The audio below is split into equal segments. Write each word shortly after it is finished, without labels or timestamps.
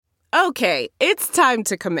Okay, it's time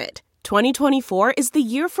to commit. 2024 is the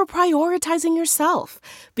year for prioritizing yourself.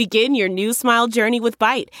 Begin your new smile journey with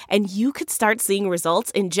Byte, and you could start seeing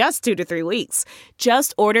results in just 2 to 3 weeks.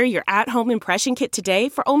 Just order your at-home impression kit today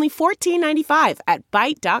for only $14.95 at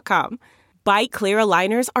Byte.com. Byte Clear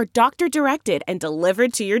aligners are doctor-directed and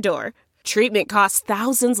delivered to your door. Treatment costs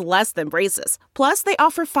thousands less than braces. Plus, they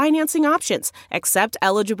offer financing options, accept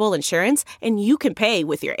eligible insurance, and you can pay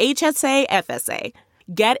with your HSA, FSA.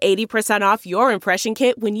 Get 80% off your impression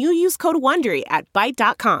kit when you use code WONDERY at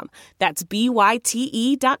Byte.com. That's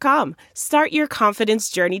BYTE.com. Start your confidence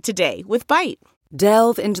journey today with Byte.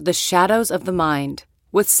 Delve into the shadows of the mind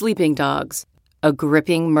with Sleeping Dogs, a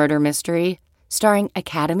gripping murder mystery starring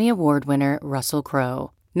Academy Award winner Russell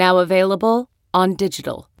Crowe. Now available on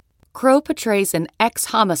digital. Crowe portrays an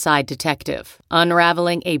ex-homicide detective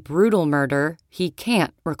unraveling a brutal murder he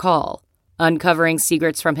can't recall. Uncovering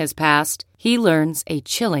secrets from his past, he learns a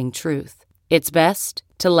chilling truth. It's best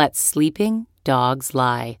to let sleeping dogs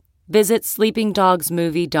lie. Visit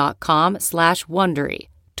sleepingdogsmovie.com/Wondery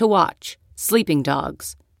to watch Sleeping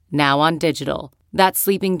Dogs, now on digital. That's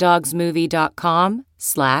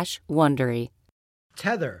sleepingdogsmovie.com/Wondery.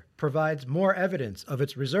 Tether provides more evidence of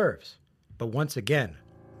its reserves, but once again,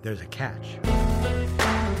 there's a catch.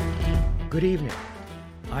 Good evening.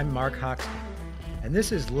 I'm Mark Hoxton, and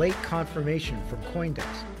this is Late Confirmation from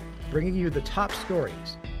CoinDesk, bringing you the top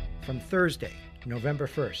stories from Thursday, November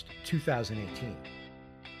 1st, 2018.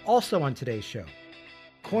 Also on today's show,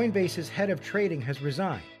 Coinbase's head of trading has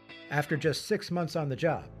resigned after just 6 months on the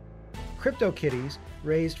job. CryptoKitties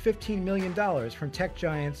raised $15 million from tech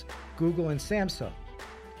giants Google and Samsung,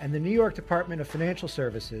 and the New York Department of Financial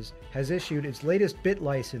Services has issued its latest bit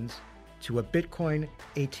license to a Bitcoin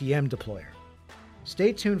ATM deployer.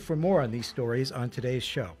 Stay tuned for more on these stories on today's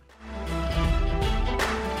show.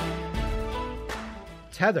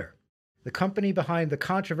 Tether, the company behind the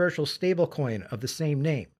controversial stablecoin of the same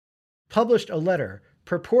name, published a letter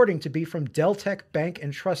purporting to be from Deltec Bank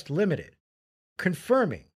and Trust Limited,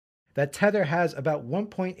 confirming that Tether has about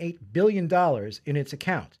 $1.8 billion in its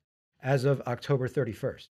account as of October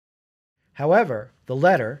 31st. However, the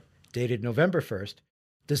letter, dated November 1st,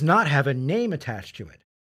 does not have a name attached to it,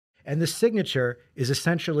 and the signature is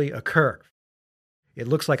essentially a curve. It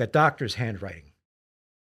looks like a doctor's handwriting.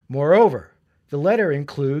 Moreover, the letter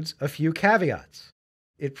includes a few caveats.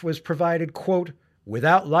 It was provided, quote,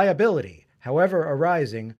 without liability, however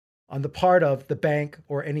arising, on the part of the bank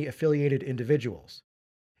or any affiliated individuals.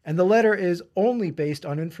 And the letter is only based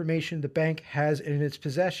on information the bank has in its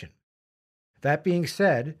possession. That being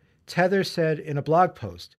said, Tether said in a blog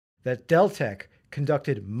post that Deltec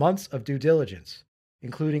conducted months of due diligence,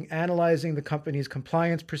 including analyzing the company's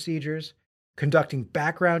compliance procedures, conducting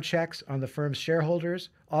background checks on the firm's shareholders,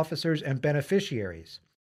 officers, and beneficiaries,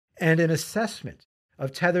 and an assessment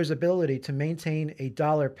of Tether's ability to maintain a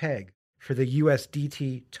dollar peg for the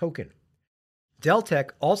USDT token.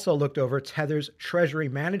 Deltec also looked over Tether's treasury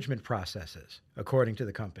management processes, according to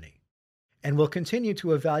the company, and will continue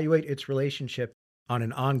to evaluate its relationship on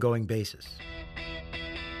an ongoing basis.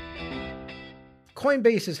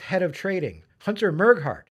 Coinbase's head of trading, Hunter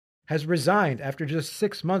Merghart, has resigned after just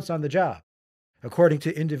 6 months on the job, according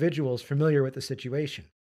to individuals familiar with the situation.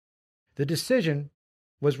 The decision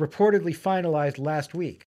was reportedly finalized last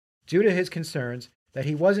week due to his concerns that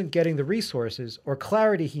he wasn't getting the resources or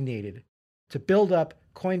clarity he needed to build up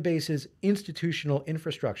Coinbase's institutional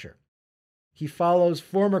infrastructure. He follows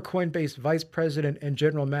former Coinbase Vice President and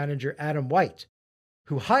General Manager Adam White,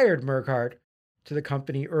 who hired Merghart to the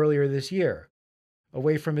company earlier this year,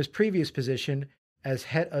 away from his previous position as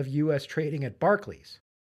head of U.S. trading at Barclays.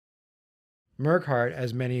 Merghart,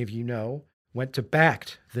 as many of you know, went to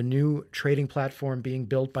Bakkt, the new trading platform being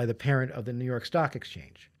built by the parent of the New York Stock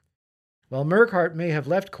Exchange. While Merghart may have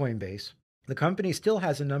left Coinbase, the company still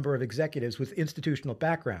has a number of executives with institutional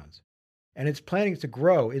backgrounds, and it's planning to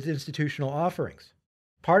grow its institutional offerings.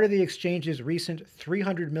 Part of the exchange's recent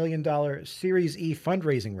 $300 million Series E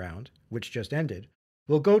fundraising round, which just ended,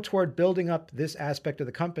 will go toward building up this aspect of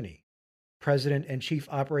the company, President and Chief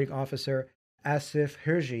Operating Officer Asif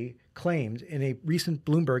Hirji claimed in a recent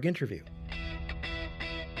Bloomberg interview.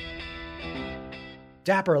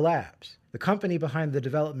 Dapper Labs, the company behind the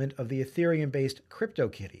development of the Ethereum-based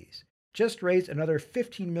CryptoKitties, just raised another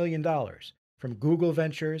 $15 million from Google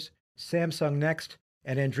Ventures, Samsung Next,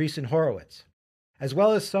 and Andreessen Horowitz, as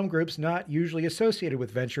well as some groups not usually associated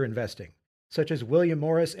with venture investing, such as William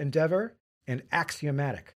Morris Endeavor and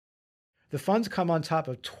Axiomatic. The funds come on top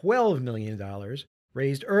of $12 million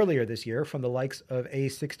raised earlier this year from the likes of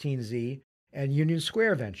A16Z and Union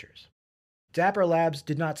Square Ventures. Dapper Labs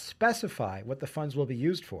did not specify what the funds will be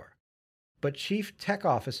used for, but Chief Tech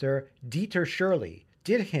Officer Dieter Shirley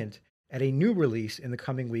did hint at a new release in the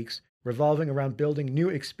coming weeks revolving around building new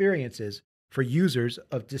experiences for users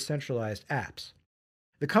of decentralized apps.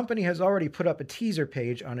 The company has already put up a teaser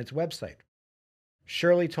page on its website.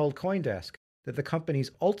 Shirley told CoinDesk that the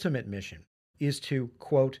company's ultimate mission is to,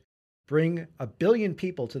 quote, bring 1 billion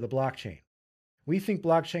people to the blockchain. We think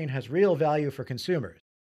blockchain has real value for consumers,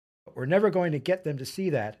 but we're never going to get them to see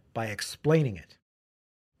that by explaining it.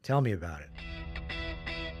 Tell me about it.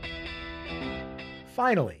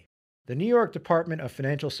 Finally, the New York Department of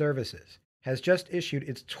Financial Services has just issued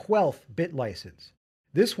its 12th BIT license,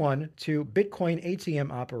 this one to Bitcoin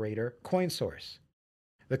ATM operator CoinSource.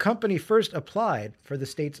 The company first applied for the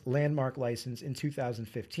state's landmark license in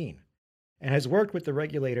 2015 and has worked with the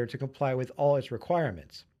regulator to comply with all its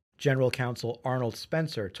requirements, General Counsel Arnold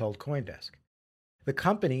Spencer told CoinDesk. The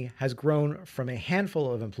company has grown from a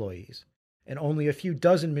handful of employees and only a few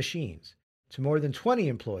dozen machines to more than 20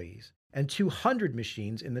 employees and 200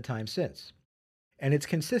 machines in the time since. And it's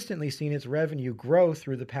consistently seen its revenue grow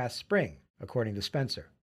through the past spring, according to Spencer.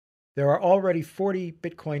 There are already 40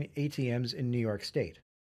 Bitcoin ATMs in New York State.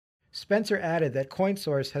 Spencer added that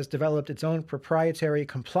CoinSource has developed its own proprietary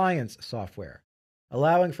compliance software,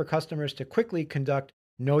 allowing for customers to quickly conduct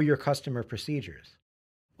Know Your Customer procedures.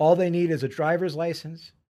 All they need is a driver's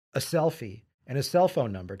license, a selfie, and a cell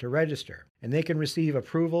phone number to register, and they can receive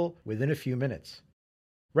approval within a few minutes.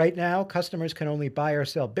 Right now, customers can only buy or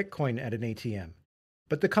sell Bitcoin at an ATM,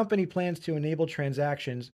 but the company plans to enable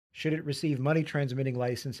transactions should it receive money transmitting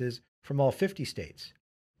licenses from all 50 states.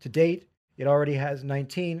 To date, it already has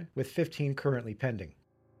 19, with 15 currently pending.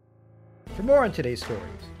 For more on today's stories,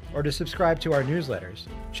 or to subscribe to our newsletters,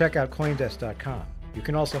 check out CoinDesk.com. You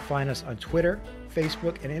can also find us on Twitter,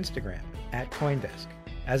 Facebook, and Instagram at CoinDesk.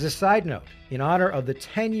 As a side note, in honor of the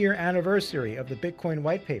 10-year anniversary of the Bitcoin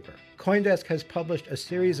white paper, CoinDesk has published a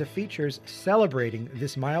series of features celebrating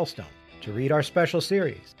this milestone. To read our special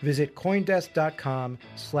series, visit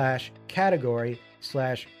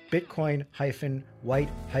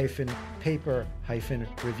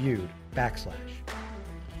coindesk.com/category/Bitcoin-white-paper-reviewed/.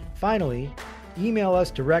 Finally, email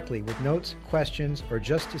us directly with notes, questions, or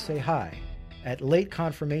just to say hi at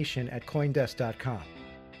lateconfirmation@coindesk.com.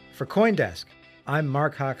 For CoinDesk, I'm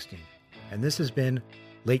Mark Hochstein, and this has been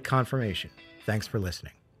Late Confirmation. Thanks for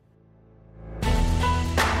listening.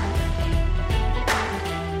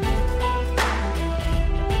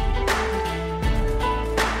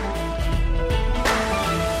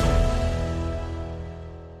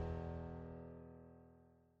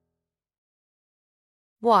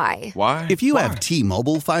 Why? If you have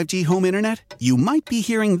T-Mobile 5G home internet, you might be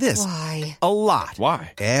hearing this a lot.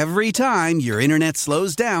 Why? Every time your internet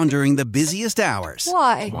slows down during the busiest hours.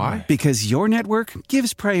 Why? Because your network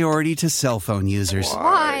gives priority to cell phone users.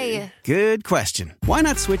 Why? Good question. Why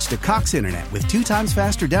not switch to Cox Internet with 2 times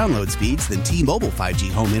faster download speeds than T-Mobile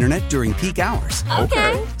 5G home internet during peak hours?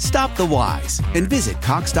 Okay. Stop the whys and visit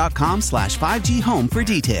cox.com/5G home for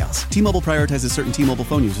details. T-Mobile prioritizes certain T-Mobile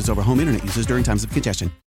phone users over home internet users during times of congestion.